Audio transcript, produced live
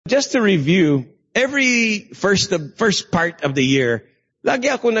just to review, every first part of the year, lagi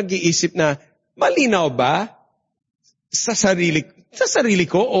ako nag-iisip na, malinaw ba sa sarili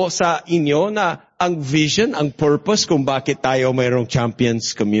ko o sa inyo na ang vision, ang purpose kung bakit tayo mayroong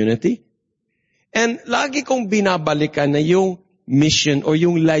Champions Community? And lagi kong binabalikan na yung mission o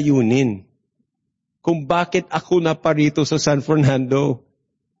yung layunin. Kung bakit ako na parito sa San Fernando.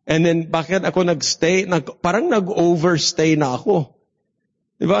 And then bakit ako nagstay, parang nag-overstay na ako.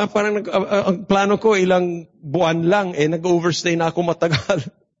 Diba? Parang ang plano ko ilang buwan lang, nag-overstay na ako matagal.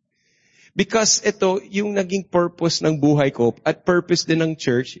 Because ito, yung naging purpose ng buhay ko at purpose din ng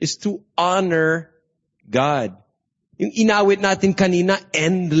church is to honor God. Yung inawit natin kanina,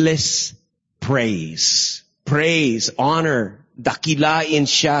 endless praise. Praise, honor, dakilain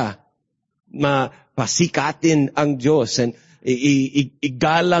siya. Pasikatin ang Diyos and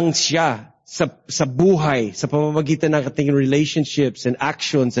igalang siya sa buhay, sa pamamagitan ng ating relationships and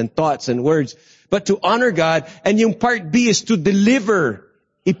actions and thoughts and words. But to honor God, and yung part B is to deliver,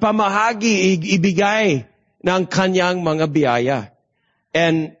 ipamahagi, ibigay ng kanyang mga biyaya.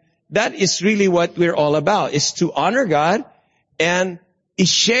 And that is really what we're all about, is to honor God and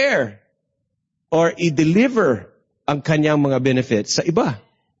i-share or i-deliver ang kanyang mga benefits sa iba.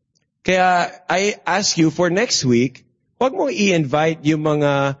 Kaya I ask you for next week, huwag mong i-invite yung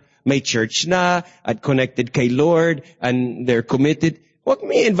mga may church na at connected kay Lord and they're committed. Huwag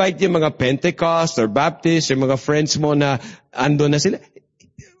mong i-invite yung mga Pentecost or Baptist or mga friends mo na ando na sila.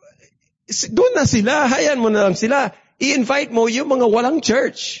 Doon na sila, hayaan mo na lang sila. I-invite mo yung mga walang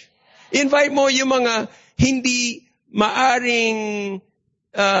church. I-invite mo yung mga hindi maaring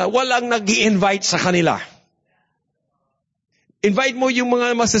walang nag-i-invite sa kanila. Invite mo yung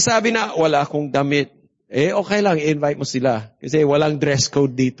mga masasabi na, wala akong damit. Okay lang, i-invite mo sila. Kasi walang dress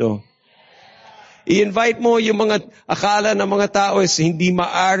code dito. I-invite mo yung mga akala ng mga tao is hindi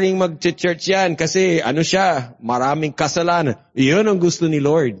maaring mag-church yan. Kasi maraming kasalanan. Iyon ang gusto ni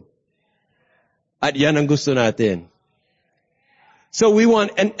Lord. At yan ang gusto natin. So we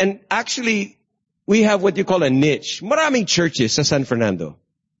want, and actually, we have what you call a niche. Maraming churches sa San Fernando.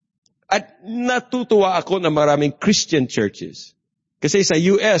 At natutuwa ako na maraming Christian churches. Kasi sa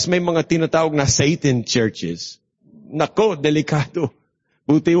US, may mga tinatawag na Satan churches. Nako, delikado.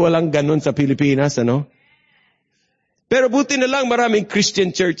 Buti walang ganun sa Pilipinas, ano? Pero buti na lang maraming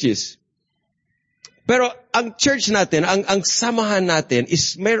Christian churches. Pero ang church natin, ang samahan natin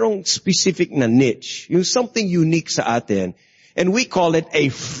is merong specific na niche. Yung something unique sa atin. And we call it a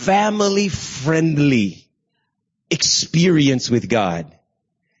family-friendly experience with God.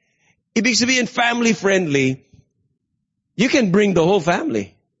 Ibig sabihin, family-friendly, you can bring the whole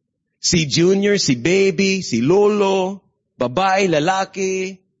family. Si Junior, si Baby, si Lolo, babae,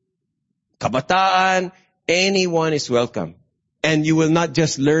 lalaki, kabataan, anyone is welcome. And you will not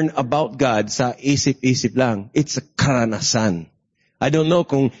just learn about God sa isip-isip lang. It's a karanasan. I don't know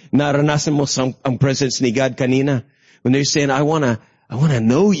kung naranasan mo ang presence ni God kanina. When they're saying, I wanna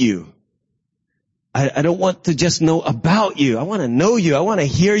know you. I don't want to just know about you. I want to know you. I want to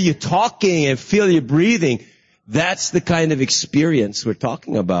hear you talking and feel you breathing. That's the kind of experience we're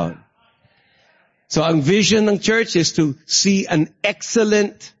talking about. So ang vision ng church is to see an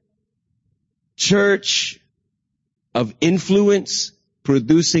excellent church of influence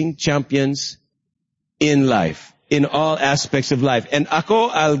producing champions in life, in all aspects of life. And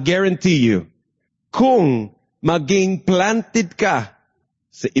I'll guarantee you, kung maging planted ka,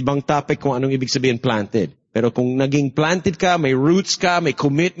 sa ibang topic kung anong ibig sabihin planted. Pero kung naging planted ka, may roots ka, may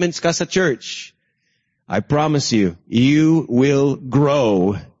commitments ka sa church, I promise you, you will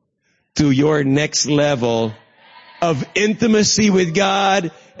grow to your next level of intimacy with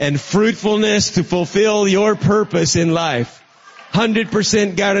God and fruitfulness to fulfill your purpose in life. 100%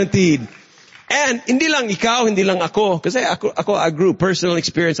 guaranteed. And hindi lang ikaw, hindi lang ako. Kasi ako I grew. Personal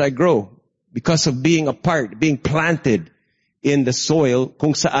experience, I grow. Because of being a part, being planted in the soil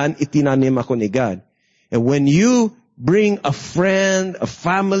kung saan itinanim ako ni God. And when you bring a friend, a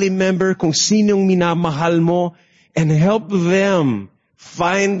family member, kung sinong minamahal mo, and help them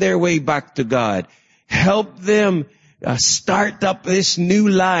find their way back to God, help them start up this new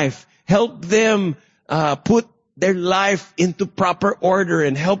life, help them put their life into proper order,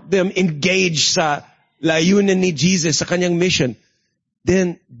 and help them engage sa layunin ni Jesus, sa kanyang mission,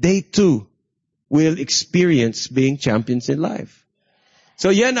 then they too will experience being champions in life. So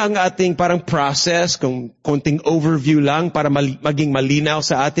yan ang ating parang process, kung konting overview lang para maging malinaw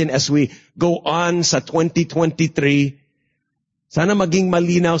sa atin as we go on sa 2023. Sana maging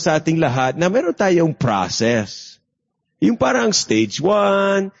malinaw sa ating lahat na meron tayong process. Yung parang stage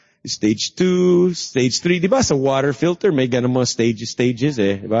 1, Stage 2, stage 3. Diba sa water filter, may ganun mga stages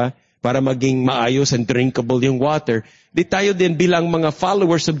diba? Para maging maayos and drinkable yung water. Di tayo din bilang mga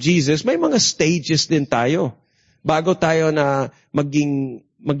followers of Jesus, may mga stages din tayo. Bago tayo na maging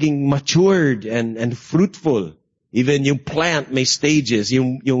matured and fruitful. Even yung plant may stages.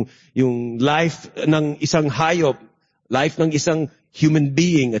 Yung life ng isang hayop, life ng isang human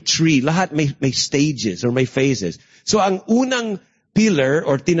being, a tree, lahat may stages or may phases. So ang unang pillar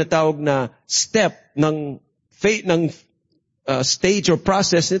or tinatawag na step ng stage or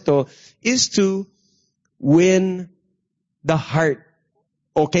process nito is to win the heart.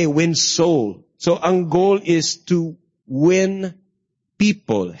 Okay, win soul. So ang goal is to win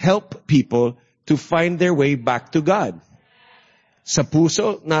people, help people to find their way back to God. Sa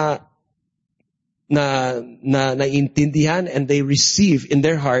puso na naintindihan and they receive in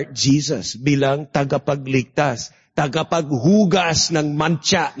their heart Jesus bilang tagapagligtas, tagapaghugas ng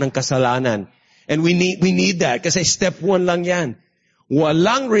mancha ng kasalanan. And we need that kasi step 1 lang yan.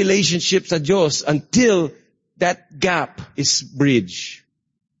 Walang relationship sa Diyos until that gap is bridged.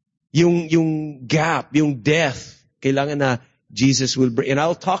 Yung gap, yung death, kailangan na Jesus will bring. And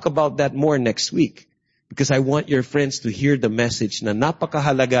I'll talk about that more next week because I want your friends to hear the message na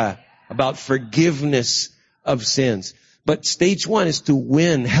napakahalaga about forgiveness of sins. But stage 1 is to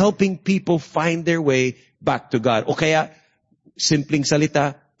win, helping people find their way back to God. O kaya, simpleng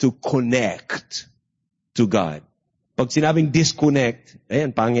salita, to connect to God. Pag sinabing disconnect,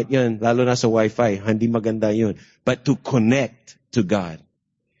 ayan, pangit yun, lalo na sa Wi-Fi, hindi maganda yun. But to connect to God.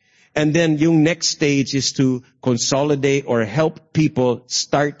 And then yung next stage is to consolidate or help people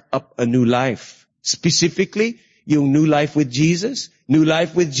start up a new life. Specifically, yung new life with Jesus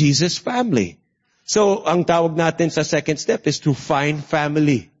family. So, ang tawag natin sa second step is to find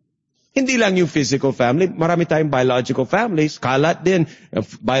family. Hindi lang yung physical family. Marami tayong biological families. Kalat din.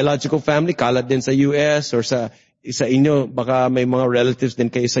 Biological family, kalat din sa US or sa inyo. Baka may mga relatives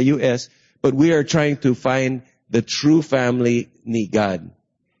din kayo sa US. But we are trying to find the true family ni God.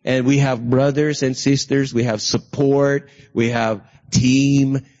 And we have brothers and sisters. We have support. We have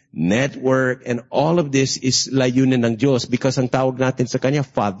team, network. And all of this is layunin ng Diyos because ang tawag natin sa Kanya,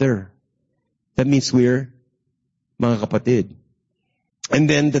 Father. That means we're mga kapatid. And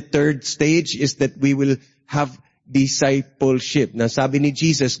then the third stage is that we will have discipleship. Na sabi ni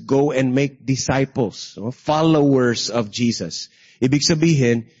Jesus, go and make disciples, followers of Jesus. Ibig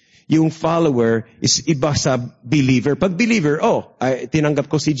sabihin, yung follower is iba sa believer. Pag believer,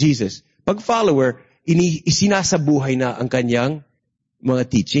 tinanggap ko si Jesus. Pag follower, isinasabuhay na ang kanyang mga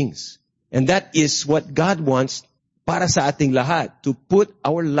teachings. And that is what God wants para sa ating lahat, to put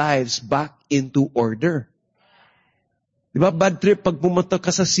our lives back into order. Diba, bad trip pag pumunta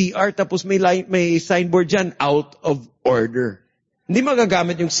ka sa CR tapos may signboard dyan, out of order. Hindi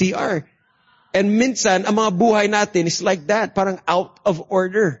magagamit yung CR. And minsan, ang mga buhay natin is like that, parang out of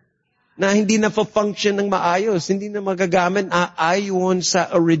order. Na hindi na function ng maayos, hindi na magagamit ayon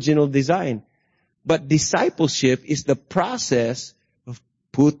sa original design. But discipleship is the process of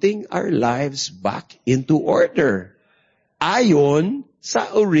putting our lives back into order. Ayon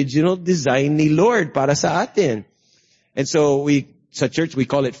sa original design ni Lord para sa atin. And so sa church, we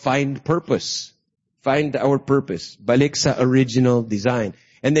call it find purpose. Find our purpose. Balik sa original design.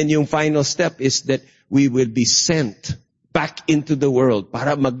 And then yung final step is that we will be sent back into the world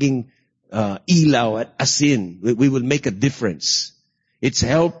para maging ilaw at asin. We will make a difference. It's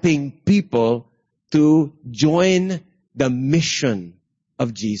helping people to join the mission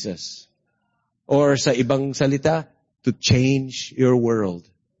of Jesus. Or sa ibang salita, to change your world.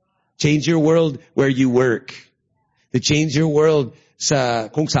 Change your world where you work. To change your world sa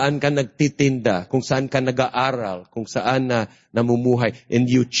kung saan ka nagtitinda, kung saan ka nag-aaral, kung saan na namumuhay.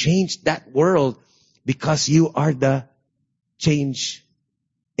 And you change that world because you are the change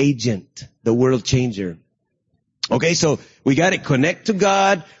agent, the world changer. Okay, so we got to connect to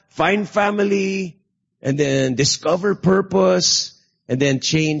God, find family, and then discover purpose, and then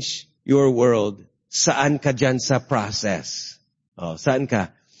change your world. Saan ka dyan sa process? Saan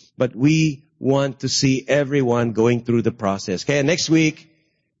ka? But we want to see everyone going through the process. Kaya next week,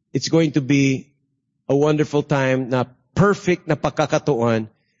 it's going to be a wonderful time na perfect na pagkakataon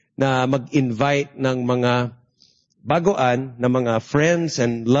na mag-invite ng mga baguan, na mga friends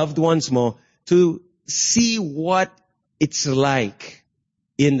and loved ones mo to see what it's like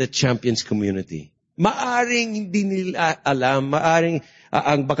in the Champions community. Maaring hindi nila alam, maaring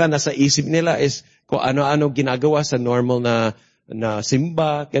ang baka nasa isip nila is kung ano-ano ginagawa sa normal na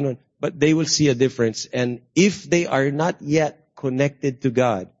simba, ganun. But they will see a difference. And if they are not yet connected to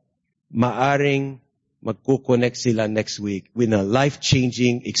God, maaring magko-connect sila next week with a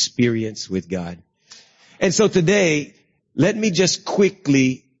life-changing experience with God. And so today, let me just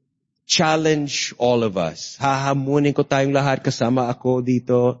quickly challenge all of us. Hahamunin ko tayong lahat, kasama ako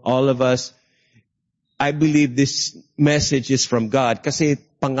dito, all of us. I believe this message is from God kasi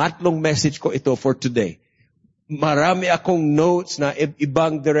pangatlong message ko ito for today. Marami akong notes na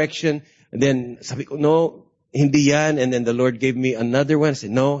ibang direction. And then sabi ko, no, hindi yan. And then the Lord gave me another one. I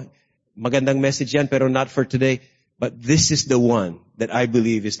said, no, magandang message yan, pero not for today. But this is the one that I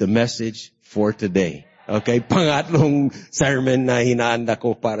believe is the message for today. Okay? Pangatlong sermon na hinaanda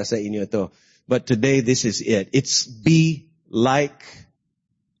ko para sa inyo ito. But today, this is it. It's be like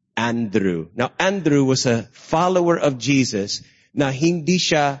Andrew. Now, Andrew was a follower of Jesus na hindi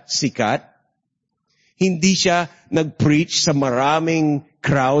siya sikat. Hindi siya nag-preach sa maraming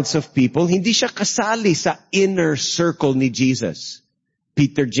crowds of people. Hindi siya kasali sa inner circle ni Jesus.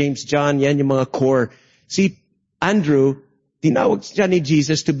 Peter, James, John, yan yung mga core. Si Andrew, tinawag siya ni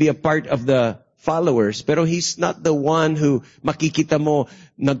Jesus to be a part of the followers, pero he's not the one who makikita mo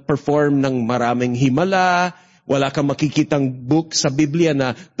nag-perform ng maraming himala. Wala kang makikitang book sa Biblia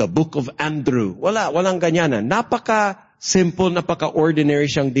na the Book of Andrew. Walang ganyan. Napaka-simple, napaka-ordinary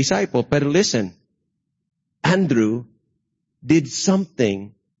siyang disciple. Pero listen, Andrew did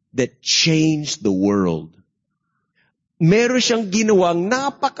something that changed the world. Meron siyang ginawang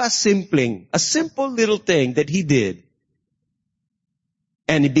napaka-simpleng, a simple little thing that he did.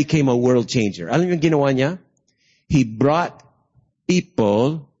 And he became a world changer. Alam niyo yung ginawa niya? He brought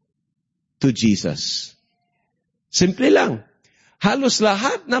people to Jesus. Simple lang. Halos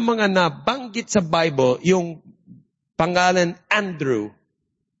lahat ng mga nabanggit sa Bible, yung pangalan Andrew,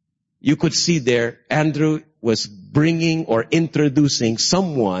 you could see there, Andrew was bringing or introducing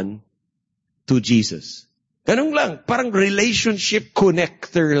someone to Jesus. Ganun lang. Parang relationship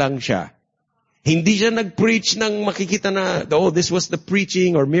connector lang siya. Hindi siya nag-preach ng makikita na, oh, this was the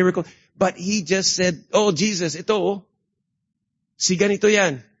preaching or miracle. But he just said, oh, Jesus, ito, si ganito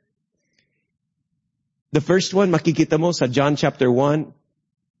yan. The first one, makikita mo sa John chapter 1,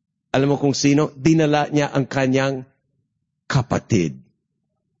 alam mo kung sino? Dinala niya ang kanyang kapatid.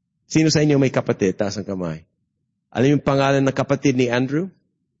 Sino sa inyo may kapatid? Taas ang kamay. Alam yung pangalan ng kapatid ni Andrew?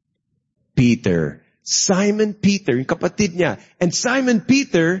 Peter. Simon Peter, yung kapatid niya. And Simon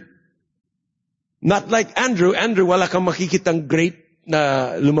Peter, not like Andrew. Andrew, wala kang makikitang great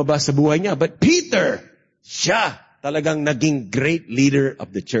na lumabas sa buhay niya. But Peter, siya talagang naging great leader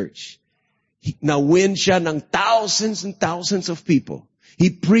of the church. Na-win siya ng thousands and thousands of people. He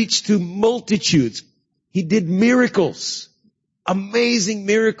preached to multitudes. He did miracles. Amazing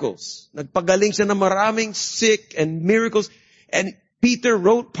miracles. Nagpagaling siya ng maraming sick and miracles. And Peter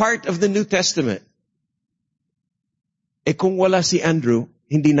wrote part of the New Testament. Kung wala si Andrew,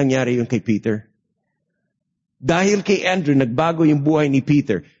 hindi nangyari yun kay Peter. Dahil kay Andrew, nagbago yung buhay ni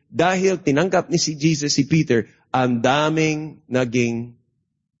Peter. Dahil tinanggap ni si Jesus si Peter, ang daming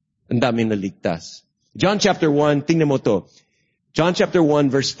naligtas. John chapter 1, tingnan mo to. John chapter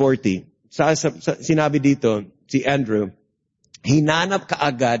 1 verse 40. Sinabi dito, si Andrew, hinanap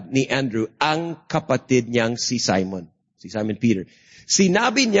kaagad ni Andrew ang kapatid niyang si Simon Peter.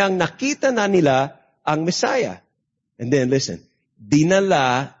 Sinabi niyang nakita na nila ang Messiah. And then listen,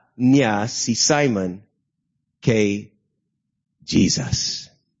 dinala niya si Simon kay Jesus.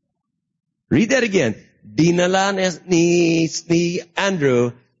 Read that again. Dinala ni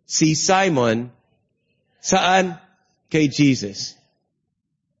Andrew si Simon saan? Kay Jesus.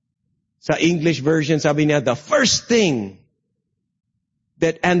 Sa English version, sabi niya, the first thing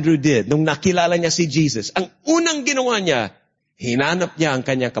that Andrew did, nung nakilala niya si Jesus, ang unang ginawa niya, hinanap niya ang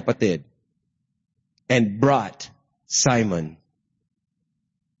kanyang kapatid and brought Simon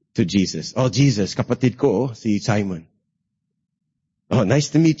to Jesus. Oh, Jesus, kapatid ko, si Simon. Oh,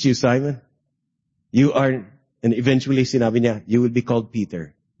 nice to meet you, Simon. You are, and eventually sinabi niya, you will be called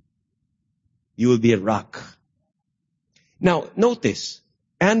Peter. You will be a rock. Now, notice,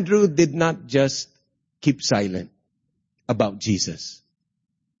 Andrew did not just keep silent about Jesus.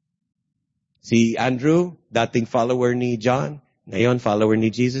 Si Andrew, dating follower ni John, ngayon follower ni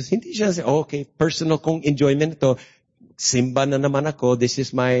Jesus, hindi siya okay, personal kong enjoyment ito, simba na naman ako, this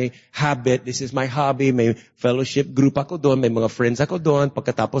is my habit, this is my hobby, may fellowship group ako doon, may mga friends ako doon,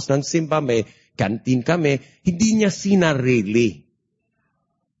 pagkatapos ng simba, may canteen kami, hindi niya sinarili.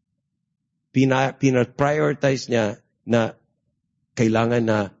 Pina-prioritize niya na kailangan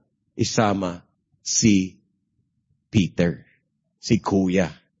na isama si Peter, si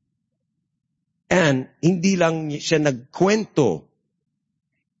Kuya. And hindi lang siya nagkwento.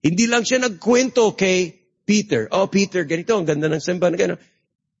 Hindi lang siya nagkwento kay Peter. Oh, Peter, ganito, ang ganda ng simbahan.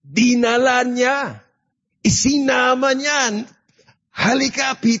 Dinala niya Isinama niyan.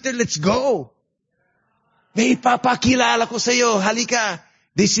 Halika, Peter, let's go. May papakilala ko sa'yo. Halika.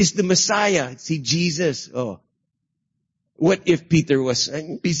 This is the Messiah. Si Jesus. Oh. What if Peter was,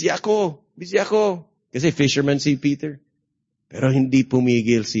 busy ako. Kasi fisherman si Peter. Pero hindi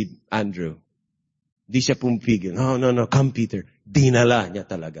pumigil si Andrew. Hindi siya pumigil. No, come Peter. Dinala niya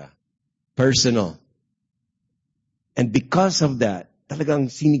talaga. Personal. And because of that, talagang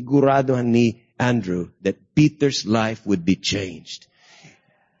siniguradohan ni Andrew that Peter's life would be changed.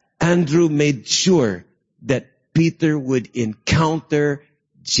 Andrew made sure that Peter would encounter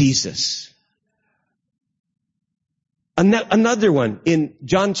Jesus. Another one, in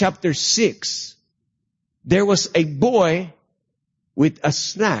John chapter 6, there was a boy with a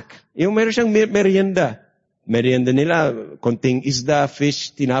snack. Yung meron siyang merienda. Merienda nila, konting isda,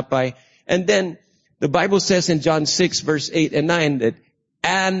 fish, tinapay. And then, the Bible says in John 6 verse 8 and 9 that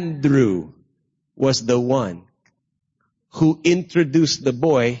Andrew was the one who introduced the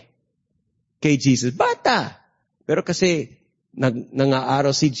boy kay Jesus. Bata! Pero kasi,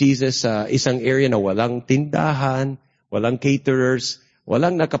 nangaaraw si Jesus sa isang area na walang tindahan, walang caterers,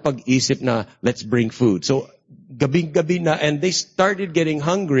 walang nakapag-isip na, let's bring food. So, gabing-gabi na, and they started getting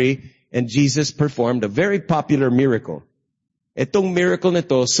hungry, and Jesus performed a very popular miracle. Itong miracle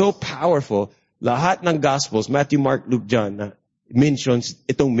nito, so powerful, lahat ng Gospels, Matthew, Mark, Luke, John, mentions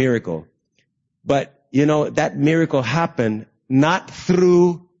itong miracle. But, that miracle happened not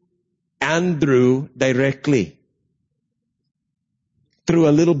through Andrew directly. Through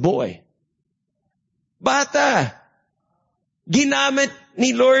a little boy. Bata! Ginamit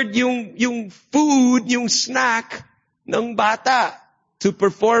ni Lord yung food, yung snack ng bata to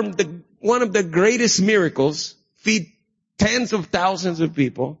perform one of the greatest miracles, feed tens of thousands of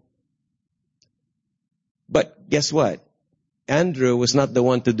people. But guess what? Andrew was not the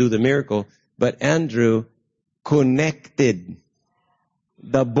one to do the miracle, but Andrew connected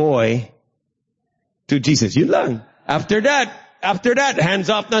the boy to Jesus. Yun lang. After that, hands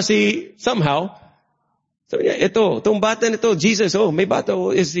off na somehow. So, itong bata nito, Jesus, may bata,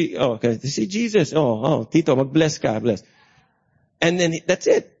 is si Jesus, tito, mag-bless ka, bless. And then, that's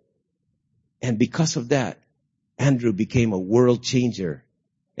it. And because of that, Andrew became a world changer.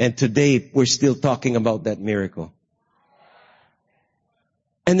 And today, we're still talking about that miracle.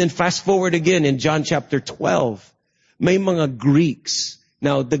 And then fast forward again in John chapter 12, may mga Greeks.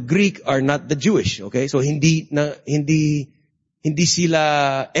 Now, the Greek are not the Jewish, okay? So, hindi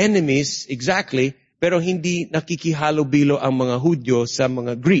sila enemies exactly, pero hindi nakikihalubilo ang mga Hudyo sa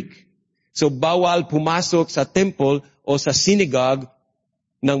mga Greek. So, bawal pumasok sa temple o sa synagogue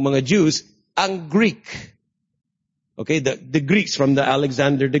ng mga Jews ang Greek. Okay, the Greeks from the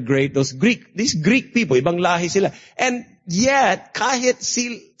Alexander the Great, these Greek people, ibang lahi sila. And yet, kahit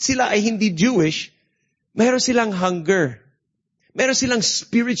sila ay hindi Jewish, meron silang hunger. Meron silang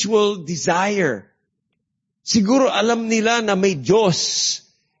spiritual desire. Siguro alam nila na may Diyos.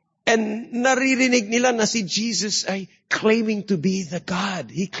 And naririnig nila na si Jesus ay claiming to be the God.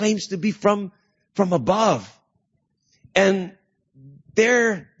 He claims to be from above. And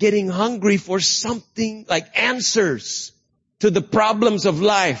they're getting hungry for something like answers to the problems of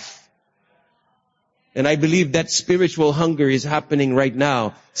life. And I believe that spiritual hunger is happening right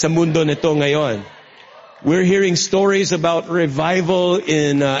now sa mundo nito ngayon. We're hearing stories about revival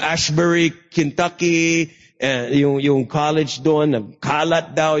in Ashbury, Kentucky, yung college doon,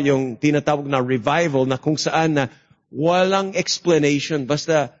 nagkalat daw yung tinatawag na revival na kung saan na walang explanation,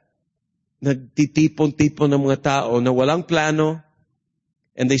 basta nagtitipon-tipon ng mga tao na walang plano,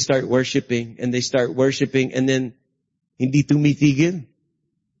 and they start worshiping, and then hindi tumitigil.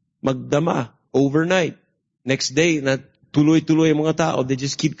 Magdama, overnight. Next day, na tuloy-tuloy ang mga tao, they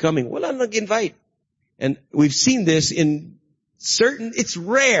just keep coming. Wala nag-invite. And we've seen this in it's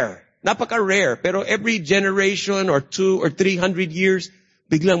rare. Napaka-rare. Pero every generation or 200 or 300 years,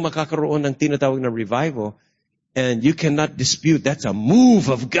 biglang makakaroon ng tinatawag na revival. And you cannot dispute that's a move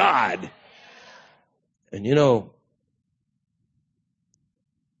of God. And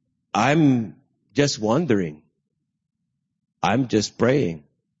I'm just wondering. I'm just praying.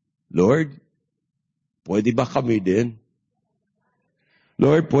 Lord, pwede ba kami din?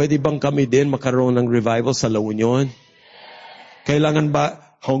 Lord, pwede bang kami din makaroon ng revival sa La Union? Kailangan ba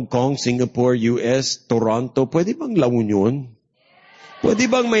Hong Kong, Singapore, US, Toronto, pwede bang La Union? Pwede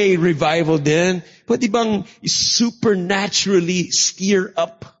bang may revival din? Pwede bang supernaturally stir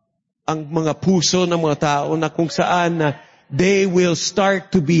up ang mga puso ng mga tao na kung saan na they will start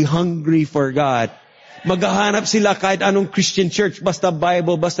to be hungry for God. Maghahanap sila kahit anong Christian church, basta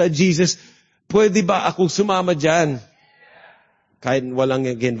Bible, basta Jesus. Pwede ba akong sumama dyan? Kahit walang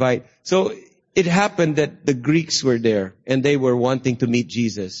invite. So, it happened that the Greeks were there and they were wanting to meet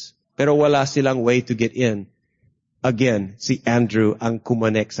Jesus. Pero wala silang way to get in. Again, si Andrew ang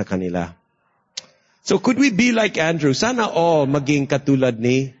kumonek sa kanila. So could we be like Andrew? Sana all maging katulad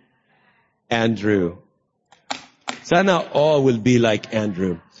ni Andrew. Sana all will be like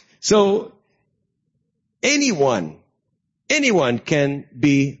Andrew. So anyone can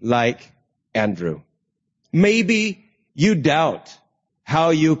be like Andrew. Maybe you doubt how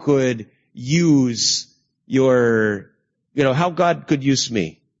you could use how God could use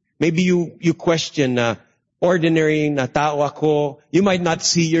me. Maybe you question ordinary na tao ako. You might not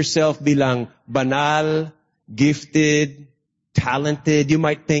see yourself bilang banal, gifted, talented. You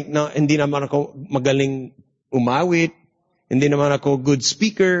might think, no, hindi naman ako magaling umawit. Hindi naman ako good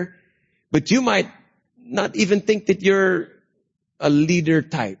speaker. But you might not even think that you're a leader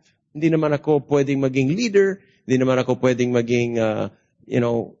type. Hindi naman ako pwedeng maging leader. Hindi naman ako pwedeng maging,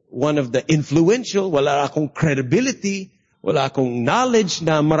 one of the influential. Wala akong credibility. Wala akong knowledge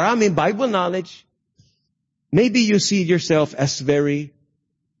na marami, Bible knowledge. Maybe you see yourself as very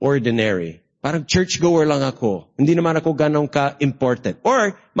ordinary. Parang churchgoer lang ako. Hindi naman ako ganong ka-important.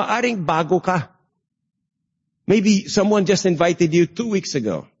 Or, maaring bago ka. Maybe someone just invited you 2 weeks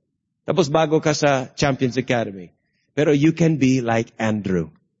ago. Tapos bago ka sa Champions Academy. Pero you can be like Andrew.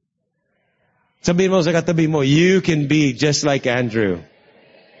 Sabihin mo sa katabi mo, you can be just like Andrew.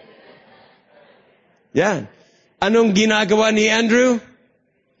 Yan. Anong ginagawa ni Andrew?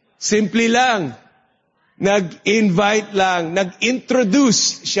 Simple lang. Nag-invite lang,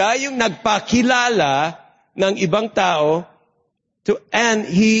 nag-introduce. Siya yung nagpakilala ng ibang tao and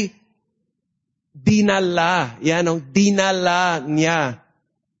he dinala niya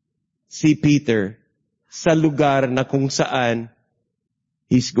si Peter sa lugar na kung saan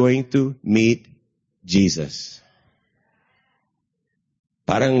he's going to meet Jesus.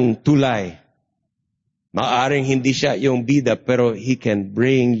 Parang tulay. Maaring hindi siya yung bida, pero he can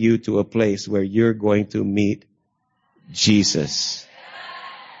bring you to a place where you're going to meet Jesus.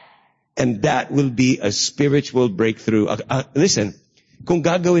 And that will be a spiritual breakthrough. Listen, kung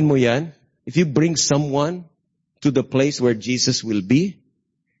gagawin mo yan, if you bring someone to the place where Jesus will be,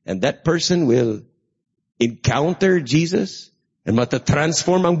 and that person will encounter Jesus, and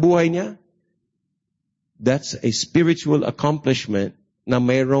matatransform ang buhay niya, that's a spiritual accomplishment na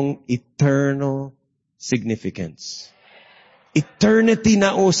mayroong eternal significance. Eternity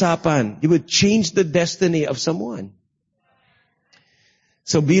na usapan. You would change the destiny of someone.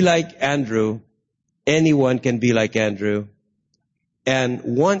 So be like Andrew. Anyone can be like Andrew. And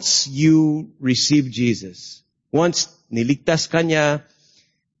once you receive Jesus, once niligtas ka niya,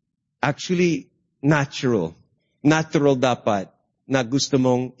 actually natural dapat na gusto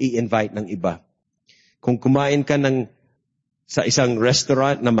mong i-invite ng iba. Kung kumain ka sa isang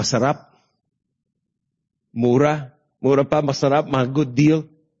restaurant na masarap, mura pa, masarap, good deal.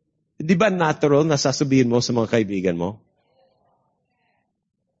 Di ba natural na sasabihin mo sa mga kaibigan mo?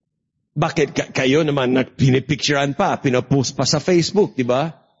 Bakit kayo naman pinipicturean pa, pinapost pa sa Facebook, di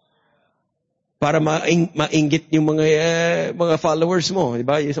ba? Para mainggit yung mga followers mo, di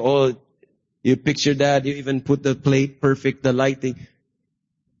ba? You picture that, you even put the plate perfect, the lighting.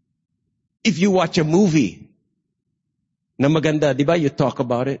 If you watch a movie na maganda, di ba? You talk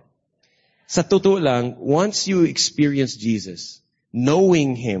about it. Sa totoo lang, once you experience Jesus,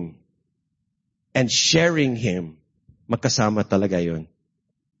 knowing Him, and sharing Him, magkasama talaga yun.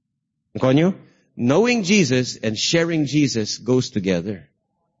 Nakonyo? Knowing Jesus and sharing Jesus goes together.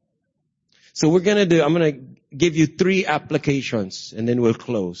 So I'm gonna give you 3 applications, and then we'll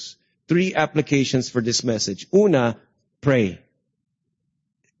close. 3 applications for this message. Una, pray.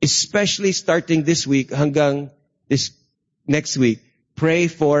 Especially starting this week hanggang this next week,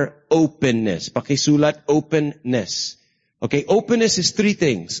 pray for openness. Pakisulat, openness. Okay, openness is 3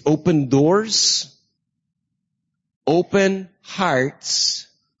 things. Open doors, open hearts,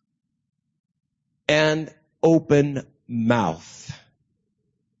 and open mouth.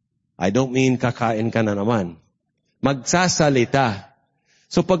 I don't mean kakain ka na naman. Magsasalita.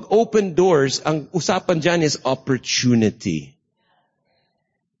 So pag open doors, ang usapan dyan is opportunity.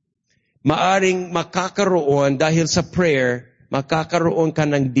 Maaring makakaroon dahil sa prayer, makakaroon ka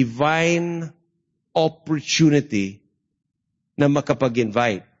ng divine opportunity na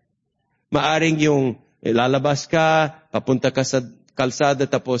makapag-invite. Maaring yung lalabas ka, papunta ka sa kalsada,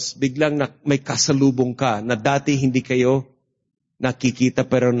 tapos biglang may kasalubong ka na dati hindi kayo nakikita,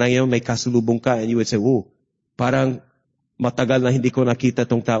 pero ngayon may kasalubong ka, and you would say, parang matagal na hindi ko nakita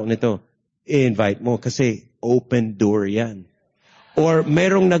tong tao nito. I-invite mo kasi open door yan. Or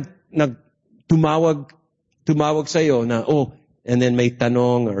merong tumawag sa'yo na, and then may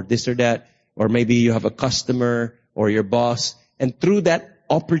tanong or this or that. or maybe you have a customer or your boss, and through that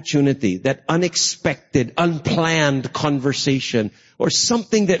opportunity, that unexpected, unplanned conversation, or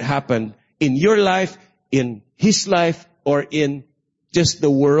something that happened in your life, in his life, or in just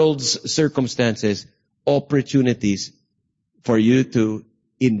the world's circumstances, opportunities for you to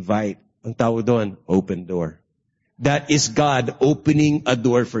invite. Ang tawag doon, open door. That is God opening a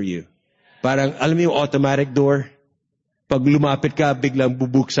door for you. Parang, alam mo yung automatic door? Pag lumapit ka, biglang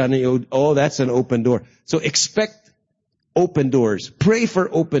bubuksan na yung, oh, that's an open door. So expect open doors. Pray for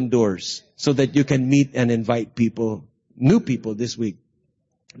open doors so that you can meet and invite people, new people this week.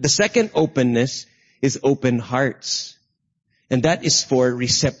 The second openness is open hearts. And that is for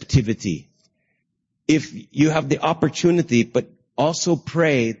receptivity. If you have the opportunity, but also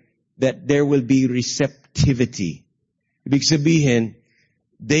pray that there will be receptivity. Ibig sabihin,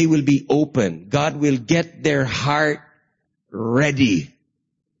 they will be open. God will get their heart ready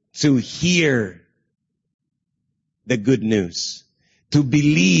to hear the good news, to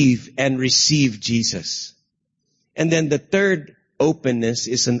believe and receive Jesus. And then the third openness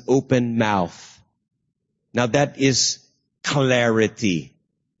is an open mouth. Now that is clarity.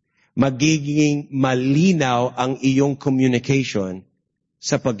 Magiging malinaw ang iyong communication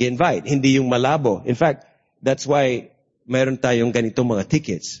sa pag-invite. Hindi yung malabo. In fact, that's why mayroon tayong ganitong mga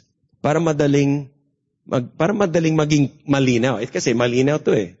tickets. Para madaling maging malinaw. Kasi malinaw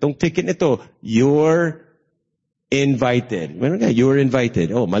to eh. Itong ticket nito, you're invited. Meron ka, you're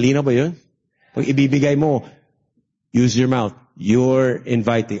invited. Oh, malinaw ba yun? Pag ibibigay mo, use your mouth. You're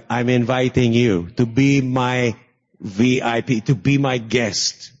inviting. I'm inviting you to be my VIP, to be my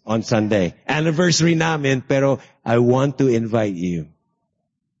guest on Sunday. Anniversary namin, pero I want to invite you.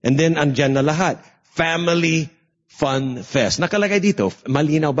 And then, andyan na lahat. Family Fun Fest. Nakalagay dito,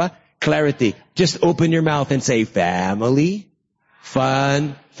 malinaw ba? Clarity. Just open your mouth and say, Family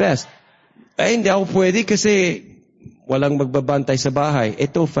Fun Fest. Ay, hindi ako pwede kasi walang magbabantay sa bahay.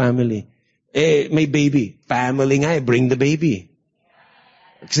 Ito, family. May baby. Family nga bring the baby.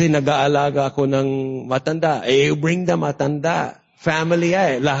 Kasi nag-aalaga ako ng matanda. Bring the matanda. Family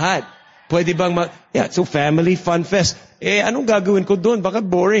lahat. Pwede bang so Family Fun Fest. Anong gagawin ko doon? Baka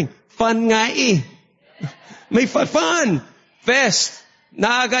boring. Fun nga May fun fest.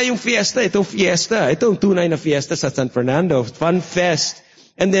 Naaga yung fiesta. Itong fiesta. Itong tunay na fiesta sa San Fernando. Fun Fest.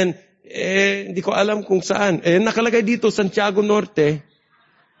 And then, hindi ko alam kung saan. Nakalagay dito, Santiago Norte.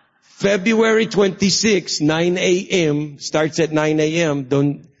 February 26, 9 a.m. Starts at 9 a.m.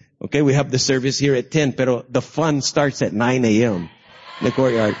 Okay, we have the service here at 10, pero the fun starts at 9 a.m. in the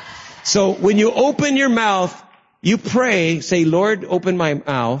courtyard. So when you open your mouth, you pray, say, Lord, open my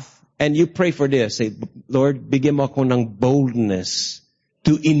mouth, and you pray for this. Say, Lord, bigyan mo ako ng boldness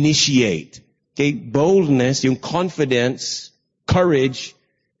to initiate. Okay, boldness, yung confidence, courage,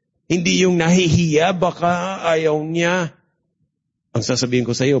 hindi yung nahihiya, baka ayaw niya. Ang sasabihin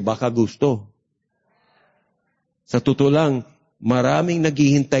ko sa iyo, baka gusto. Sa totoo lang, maraming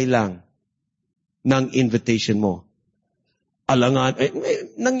naghihintay lang ng invitation mo. Alangan,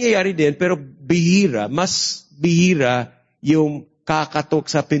 nangyayari din, pero bihira, mas bihira yung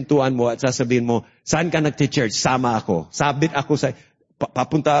kakatok sa pintuan mo at sasabihin mo, saan ka nagte-church? Sama ako.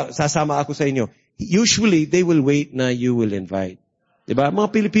 Sasama ako sa inyo. Usually, they will wait na you will invite. Diba?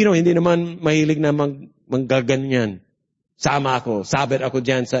 Mga Pilipino, hindi naman mahilig na manggaganyan. Sama ako. Sabit ako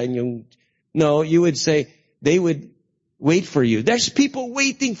dyan sa inyong... No, you would say, they would wait for you. There's people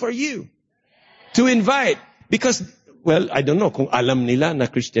waiting for you to invite. Because, well, I don't know kung alam nila na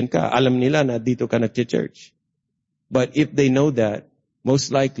Christian ka. Alam nila na dito ka nagche-church. But if they know that,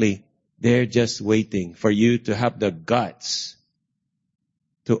 most likely, they're just waiting for you to have the guts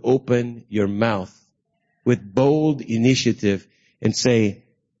to open your mouth with bold initiative and say,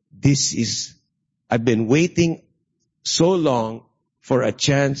 I've been waiting so long for a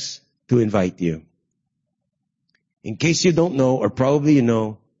chance to invite you. In case you don't know, or probably you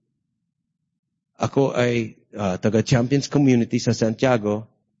know, ako ay taga-Champions Community sa Santiago.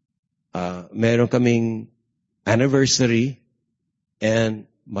 Meron kaming anniversary and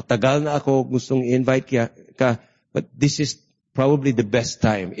matagal na ako gustong i-invite ka. But this is probably the best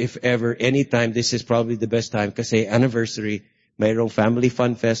time. If ever, anytime, this is probably the best time kasi anniversary, mayroong Family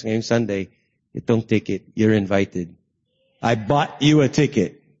Fun Fest ngayong Sunday. Itong ticket, you're invited. I bought you a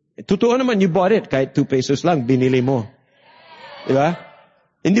ticket. Totoo naman, you bought it. Kahit 2 pesos lang, binili mo. Diba?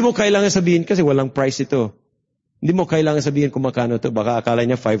 Hindi mo kailangan sabihin kasi walang price ito. Hindi mo kailangan sabihin kung makano ito. Baka akala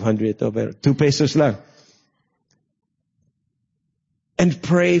niya 500 ito, pero 2 pesos lang. And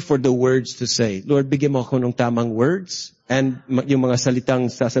pray for the words to say. Lord, bigyan mo ako ng tamang words and yung mga salitang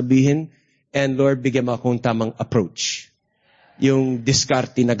sasabihin. And Lord, bigyan mo ako ng tamang approach. yung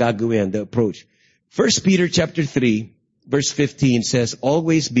diskarte na gagawin, the approach. 1 Peter chapter 3, verse 15 says,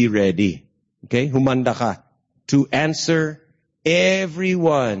 always be ready. Okay? Humanda ka to answer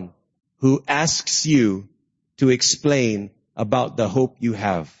everyone who asks you to explain about the hope you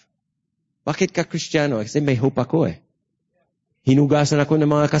have. Bakit ka Kristiyano? Kasi may hope ako eh. Hinugasan ako ng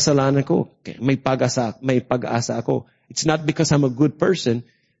mga kasalanan ko. May pag-asa ako. It's not because I'm a good person,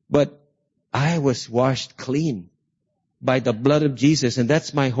 but I was washed clean by the blood of Jesus, and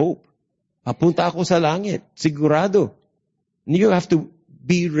that's my hope. Papunta ako sa langit. Sigurado. And you have to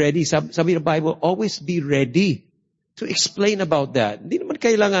be ready. Sabi ng Bible, always be ready to explain about that. Hindi naman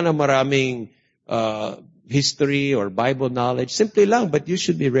kailangan ng maraming history or Bible knowledge. Simply lang, but you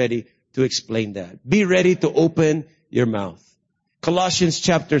should be ready to explain that. Be ready to open your mouth. Colossians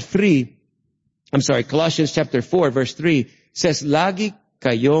chapter 4 verse 3 says, lagi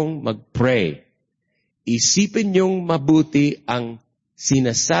kayong mag-pray. Isipin niyong mabuti ang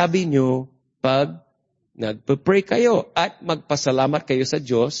sinasabi niyo pag nagpa-pray kayo at magpasalamat kayo sa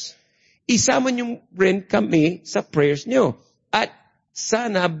Diyos. Isama niyo rin kami sa prayers niyo. At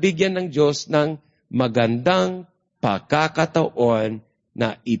sana bigyan ng Diyos ng magandang pagkakataon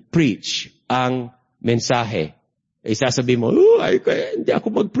na i-preach ang mensahe. Sasabihin mo, hindi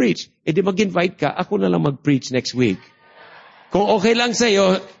ako mag-preach. Di mag-invite ka, ako na lang mag-preach next week. Kung okay lang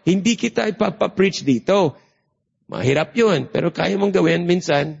sa'yo, hindi kita ipapapreach dito. Mahirap yun, pero kaya mong gawin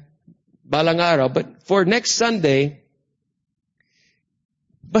minsan, balang araw. But for next Sunday,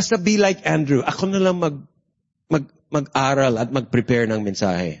 basta be like Andrew. Ako na lang mag-aral at mag-prepare ng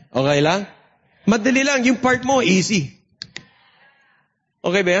mensahe. Okay lang? Madali lang. Yung part mo, easy.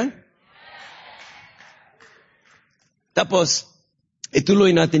 Okay ba yan? Tapos,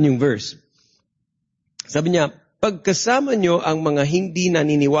 ituloy natin yung verse. Sabi niya, pagkasama nyo ang mga hindi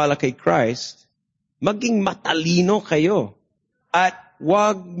naniniwala kay Christ, maging matalino kayo. At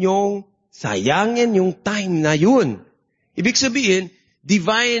huwag nyong sayangin yung time na yun. Ibig sabihin,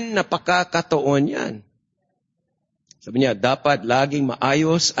 divine na pagkakataon yan. Sabi niya, dapat laging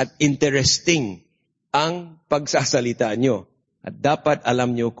maayos at interesting ang pagsasalita nyo. At dapat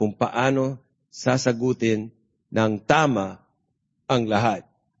alam nyo kung paano sasagutin ng tama ang lahat.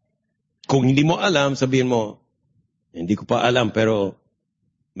 Kung hindi mo alam, sabihin mo, hindi ko pa alam, pero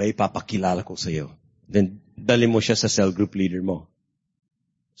may papakilala ko sa iyo. Then, dali mo siya sa cell group leader mo.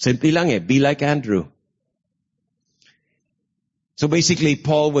 Simple lang be like Andrew. So basically,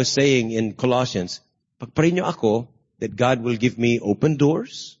 Paul was saying in Colossians, pagpray niyo ako that God will give me open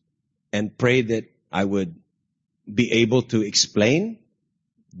doors and pray that I would be able to explain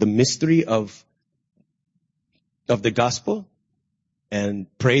the mystery of the gospel and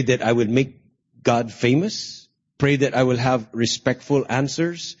pray that I would make God famous. Pray that I will have respectful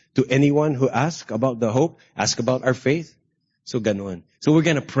answers to anyone who asks about the hope, ask about our faith. So ganon. So we're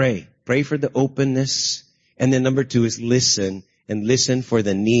going to pray. Pray for the openness. And then number 2 is listen, and listen for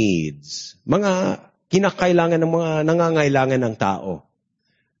the needs. Mga kinakailangan ng mga nangangailangan ng tao.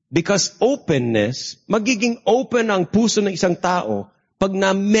 Because openness, magiging open ang puso ng isang tao pag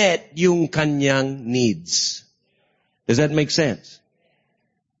na-met yung kanyang needs. Does that make sense?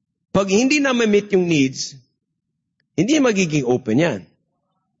 Pag hindi na ma-meet yung needs, hindi magiging open yan.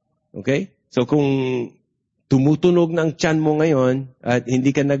 Okay? So kung tumutunog ng tiyan mo ngayon at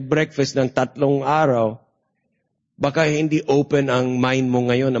hindi ka nag-breakfast ng 3 araw, baka hindi open ang mind mo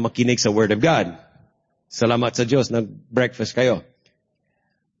ngayon na makinig sa Word of God. Salamat sa Diyos, nag-breakfast kayo.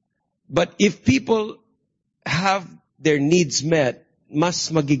 But if people have their needs met, mas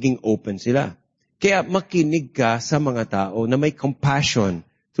magiging open sila. Kaya makinig ka sa mga tao na may compassion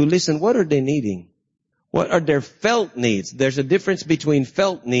to listen, what are they needing? What are their felt needs? There's a difference between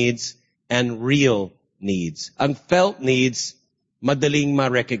felt needs and real needs. Ang felt needs, madaling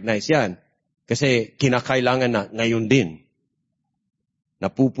ma-recognize yan. Kasi kinakailangan na ngayon din.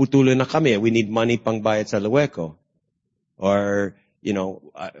 Napuputuloy na kami. We need money pang bayad sa Luweco. Or,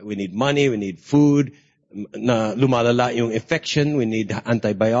 we need money, we need food. Na lumalala yung infection, we need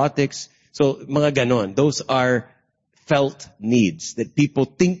antibiotics. So, mga ganon. Those are felt needs that people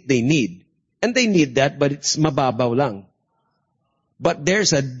think they need. And they need that, but it's mababaw lang. But there's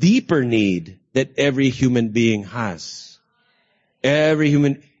a deeper need that every human being has.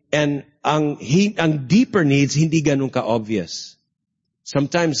 And ang deeper needs, hindi ganun ka-obvious.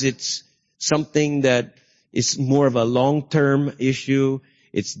 Sometimes it's something that is more of a long-term issue.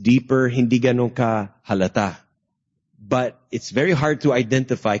 It's deeper, hindi ganun ka-halata. But it's very hard to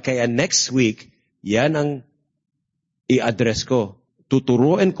identify. Kaya next week, yan ang i-address ko.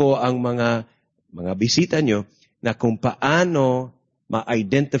 Tuturuan ko ang mga bisita nyo na kung paano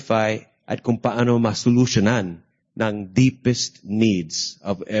ma-identify at kung paano ma-solutionan ng deepest needs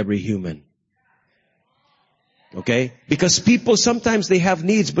of every human. Okay? Because people sometimes they have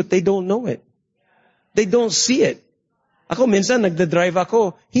needs but they don't know it. They don't see it. Ako minsan nagda-drive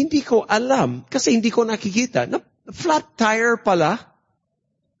ako, hindi ko alam kasi hindi ko nakikita. Flat tire pala.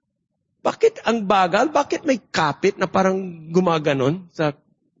 Bakit ang bagal? Bakit may kapit na parang gumaganon sa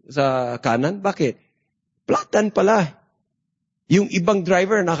kanan? Bakit? Platan pala. Yung ibang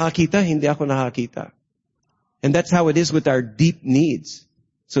driver nakakita, hindi ako nakakita. And that's how it is with our deep needs.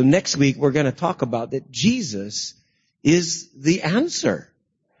 So next week we're going to talk about that Jesus is the answer.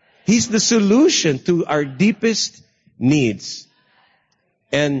 He's the solution to our deepest needs.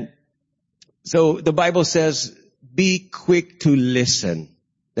 And so the Bible says, be quick to listen.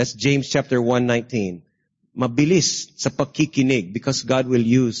 That's James chapter 1:19. Mabilis sa pakikinig because God will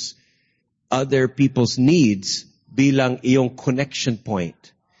use other people's needs bilang iyong connection point.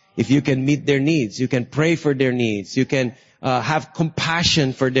 If you can meet their needs, you can pray for their needs, you can have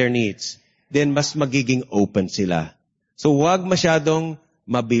compassion for their needs, then mas magiging open sila. So wag masyadong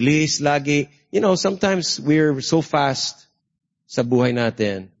mabilis lagi. You know, sometimes we're so fast sa buhay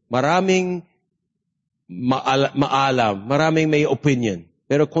natin. Maraming maalam, maraming may opinion,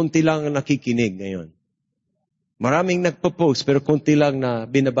 pero konti lang ang nakikinig ngayon. Maraming nagpo-post, pero konti lang na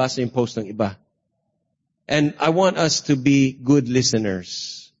binabasa yung post ng iba. And I want us to be good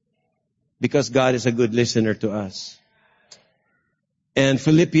listeners because God is a good listener to us. And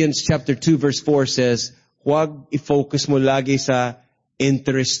Philippians chapter 2 verse 4 says, huwag i-focus mo lagi sa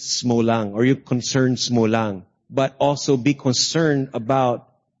interests mo lang or yung concerns mo lang, but also be concerned about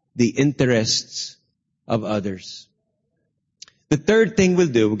the interests of others. The third thing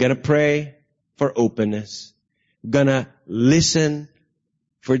we'll do, we're going to pray for openness. We're going to listen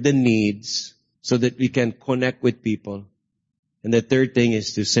for the needs so that we can connect with people. And the third thing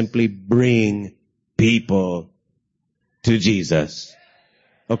is to simply bring people to Jesus.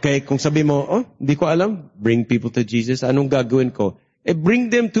 Okay, kung sabi mo, hindi ko alam, bring people to Jesus, anong gagawin ko? Bring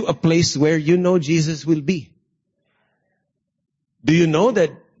them to a place where you know Jesus will be. Do you know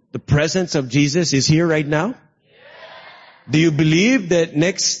that the presence of Jesus is here right now? Do you believe that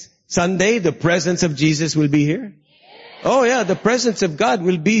next Sunday the presence of Jesus will be here? Oh yeah, the presence of God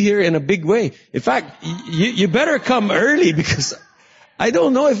will be here in a big way. In fact, you better come early because I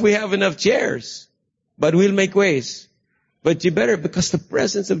don't know if we have enough chairs, but we'll make ways. But you better, because the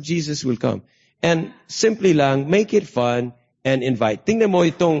presence of Jesus will come. And simply lang, make it fun and invite. Tingnan mo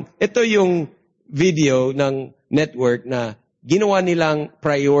ito yung video ng network na ginawa nilang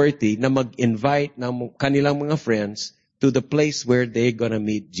priority na mag-invite ng kanilang mga friends to the place where they're gonna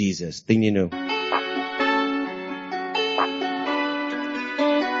meet Jesus. Tingnan nyo.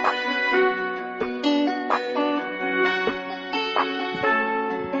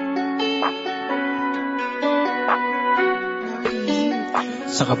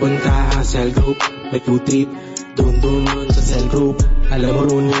 Sa kapunta, cell group, may food trip, dun sa cell group. Alam mo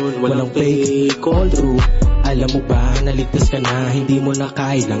ron, walang fake, all true. Alam mo ba, naligtas ka na, hindi mo na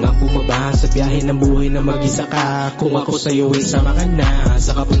kailangan bumaba sa biyahe ng buhay na mag-isa ka. Kung ako sa'yo ay sama ka na.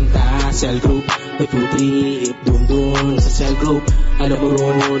 Sa kapunta, cell group, may food trip, dun sa cell group. Alam mo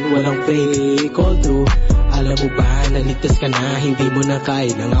ron, walang fake, all true. Alam mo ba, naligtas ka na, hindi mo na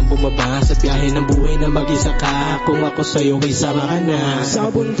kailangan bumaba sa biyahe ng buhay na mag-isa ka. Kung ako sa'yo ay sama ka na.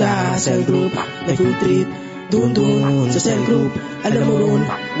 Sa kapunta, cell group, may food trip, dun sa cell group. Alam mo ron,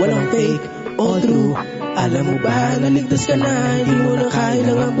 walang fake, all true. Alam mo ba, naligtas ka na, hindi mo na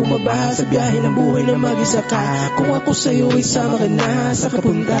kailangan bumaba sa biyahe ng buhay na mag-isa ka. Kung ako sa'yo ay sama ka na. Sa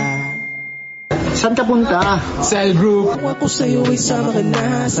kapunta, saan ka punta? cell group. Kung ako sa'yo ay sama ka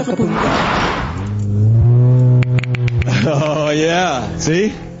na. Sa kapunta. Oh yeah,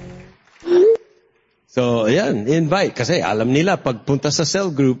 see? So ayan, invite. Kasi alam nila, pagpunta sa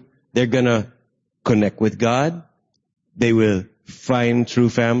cell group, they're gonna connect with God. They will find true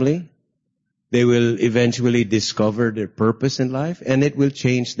family. They will eventually discover their purpose in life, and it will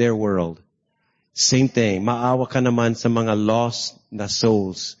change their world. Same thing, maawa ka naman sa mga lost na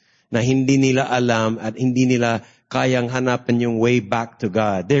souls na hindi nila alam at hindi nila kayang hanapan yung way back to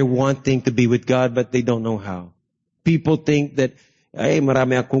God. They're wanting to be with God, but they don't know how. People think that, ay,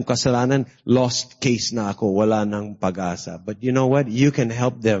 marami akong kasalanan, lost case na ako, wala nang pag-asa. But you know what? You can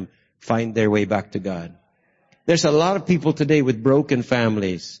help them find their way back to God. There's a lot of people today with broken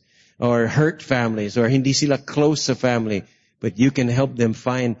families, or hurt families, or hindi sila close sa family, but you can help them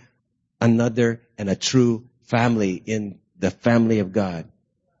find another and a true family in the family of God.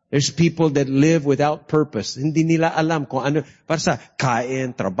 There's people that live without purpose. Hindi nila alam kung ano, para sa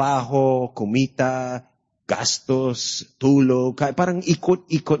kain, trabaho, kumita, gastos, tulog, parang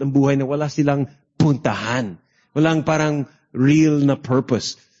ikot-ikot ang buhay na wala silang puntahan. Walang parang real na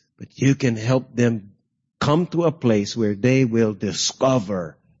purpose. But you can help them come to a place where they will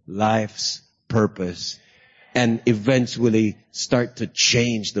discover life's purpose and eventually start to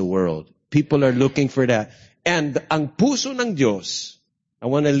change the world. People are looking for that. And ang puso ng Diyos, I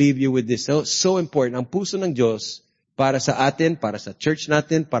want to leave you with this. So important. Ang puso ng Diyos para sa atin, para sa church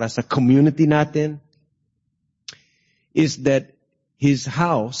natin, para sa community natin, is that His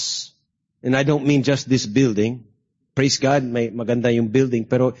house, and I don't mean just this building. Praise God, may maganda yung building,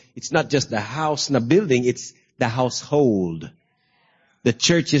 pero it's not just the house na building, it's the household. The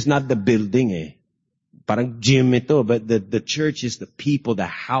church is not the building eh. Parang gym ito, but the church is the people, the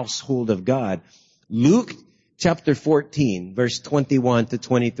household of God. Luke chapter 14, verse 21 to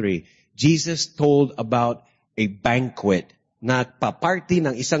 23, Jesus told about a banquet na paparty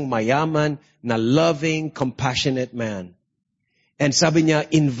ng isang mayaman na loving, compassionate man. And sabi niya,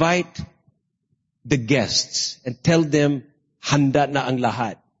 invite the guests and tell them handa na ang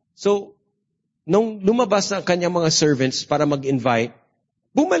lahat. So, nung lumabas ang kanyang mga servants para mag-invite,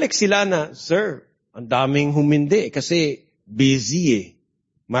 bumalik sila na, Sir, ang daming humindi kasi busy eh.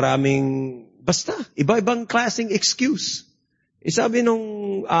 Maraming, basta, iba-ibang klaseng excuse. Sabi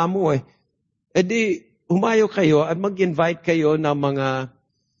nung amo edi humayo kayo at mag-invite kayo ng mga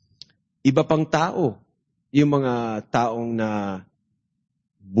iba pang tao. Yung mga taong na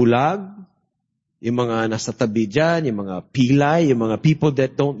bulag, yung mga nasa tabi dyan, yung mga pilay, yung mga people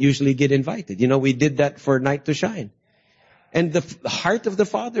that don't usually get invited. You know, we did that for Night to Shine. And the heart of the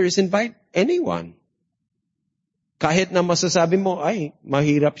Father is invite anyone. Kahit na masasabi mo, ay,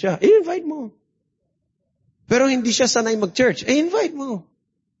 mahirap siya, invite mo. Pero hindi siya sanay mag-church, invite mo.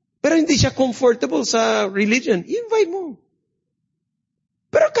 Pero hindi siya comfortable sa religion, invite mo.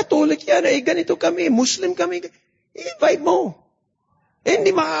 Pero Catholic yan, ganito kami, Muslim kami, invite mo.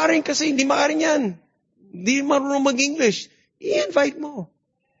 Hindi maaaring kasi, hindi maaaring yan. Hindi marunong mag-English, i-invite mo.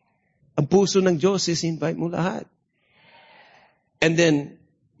 Ang puso ng Diyos is invite mo lahat. And then,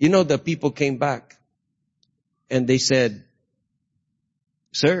 you know, the people came back and they said,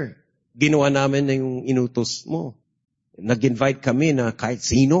 Sir, ginawa namin na yung inutos mo. Nag-invite kami na kahit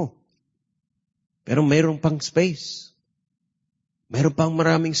sino. Pero mayroon pang space. Mayroon pang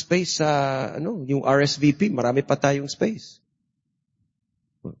maraming space sa, yung RSVP, marami pa tayong space.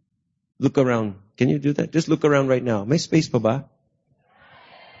 Look around. Can you do that? Just look around right now. May space pa ba?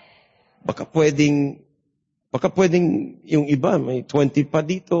 Baka pwedeng yung iba, may 20 pa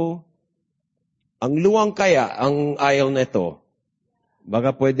dito. Ang luwang kaya, ang aisle na ito, baka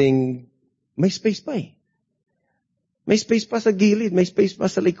pwedeng, may space pa eh. May space pa sa gilid, may space pa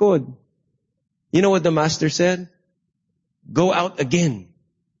sa likod. You know what the Master said? Go out again.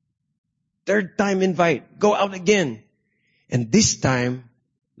 Third time invite. Go out again. And this time,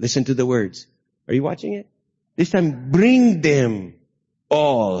 listen to the words. Are you watching it? This time, bring them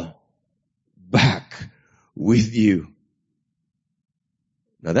all back with you.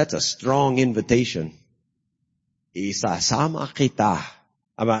 Now that's a strong invitation. Isasama kita.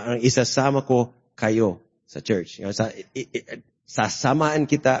 Isasama ko kayo sa church. Sasamaan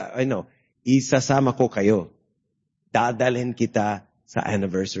kita, isasama ko kayo. Dadalhin kita sa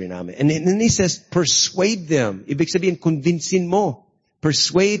anniversary namin. And then he says, persuade them. Ibig sabihin, convincein mo.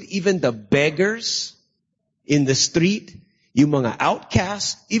 Persuade even the beggars in the street, yung mga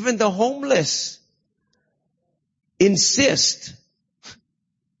outcasts, even the homeless. Insist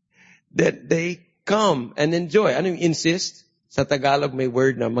that they come and enjoy. Ano yung insist? Sa Tagalog may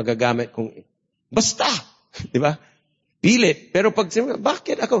word na magagamit kung basta. Di ba? Pilit. Pero pag sinabi,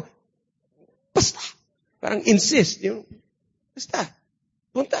 bakit ako? Basta. Parang insist. Yung, basta.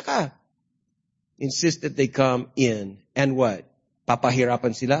 Punta ka. Insist that they come in. And what?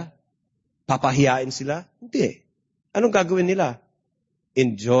 Papahirapan sila? Papahiyain sila? Hindi. Anong gagawin nila?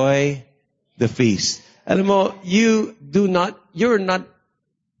 Enjoy the feast. Alam mo,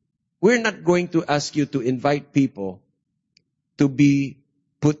 we're not going to ask you to invite people to be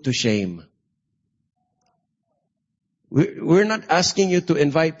put to shame. We're not asking you to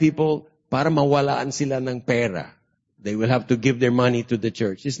invite people para mawalaan sila ng pera. They will have to give their money to the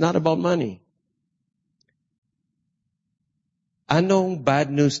church. It's not about money. Anong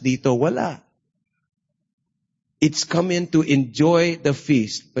bad news dito? Wala. It's come in to enjoy the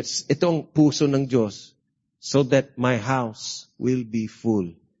feast. But itong puso ng Diyos, so that my house will be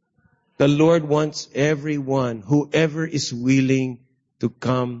full. The Lord wants everyone, whoever is willing to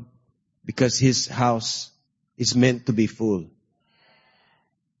come, because His house is meant to be full.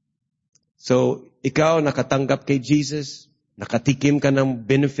 So, ikaw nakatanggap kay Jesus, nakatikim ka ng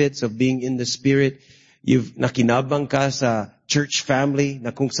benefits of being in the Spirit, you've nakinabang ka sa church family na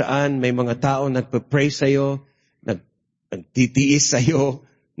kung saan may mga tao nagpa-pray sa'yo, titiis sa'yo,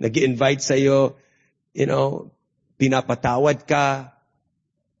 nag-invite sa'yo, pinapatawad ka,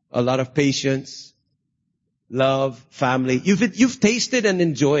 a lot of patience, love, family. You've tasted and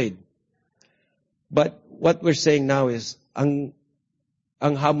enjoyed. But what we're saying now is, ang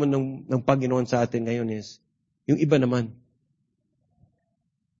hamon ng Panginoon sa atin ngayon is, yung iba naman.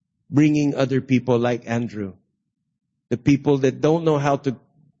 Bringing other people like Andrew. The people that don't know how to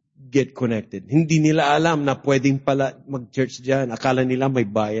get connected. Hindi nila alam na pwedeng pala mag-church dyan. Akala nila may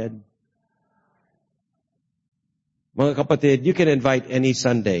bayad. Mga kapatid, you can invite any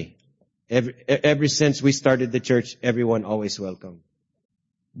Sunday. Ever since we started the church, everyone always welcome.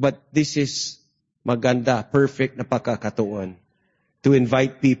 But this is maganda, perfect na pagkakataon to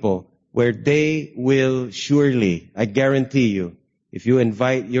invite people where they will surely, I guarantee you, if you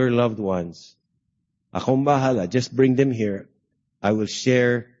invite your loved ones, akong bahala, just bring them here. I will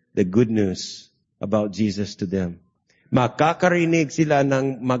share the good news about Jesus to them. Makakarinig sila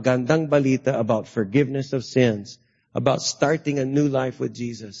ng magandang balita about forgiveness of sins, about starting a new life with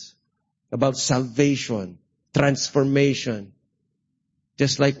Jesus, about salvation, transformation,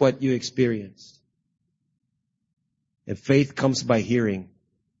 just like what you experienced. If faith comes by hearing,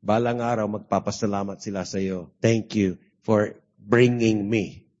 balang araw magpapasalamat sila sa iyo. Thank you for bringing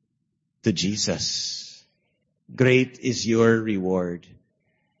me to Jesus. Great is your reward.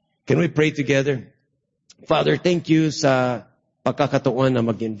 Can we pray together? Father, thank you sa pagkakataon na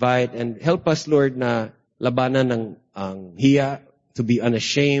mag-invite and help us, Lord, na labanan ang hiya, to be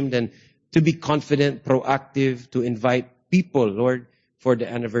unashamed and to be confident, proactive, to invite people, Lord, for the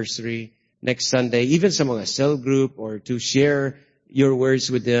anniversary next Sunday, even sa mga cell group or to share your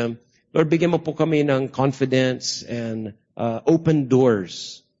words with them. Lord, bigyan mo po kami ng confidence and open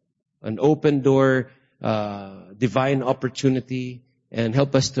doors, an open door, divine opportunity, and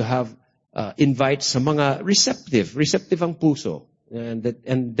help us to have invite sa mga receptive ang puso, and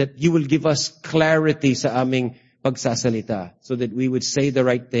that you will give us clarity sa aming pagsasalita so that we would say the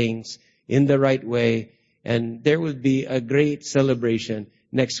right things in the right way, and there will be a great celebration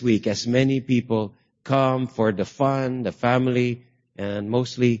next week as many people come for the fun, the family, and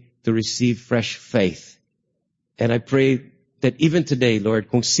mostly to receive fresh faith. And I pray that even today,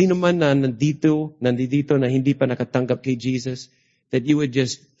 Lord, kung sino man na nandito na hindi pa nakatanggap kay Jesus, that you would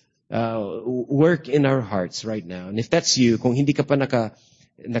just work in our hearts right now. And if that's you, kung hindi ka pa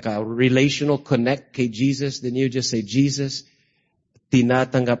naka-relational connect kay Jesus, then you just say, Jesus,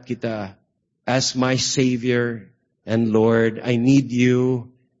 tinatanggap kita as my Savior and Lord. I need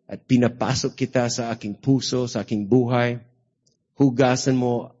you. At pinapasok kita sa aking puso, sa aking buhay. Hugasan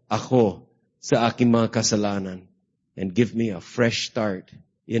mo ako sa aking mga kasalanan. And give me a fresh start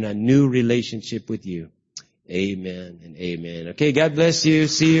in a new relationship with you. Amen and amen. Okay, God bless you.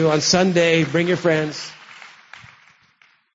 See you on Sunday. Bring your friends.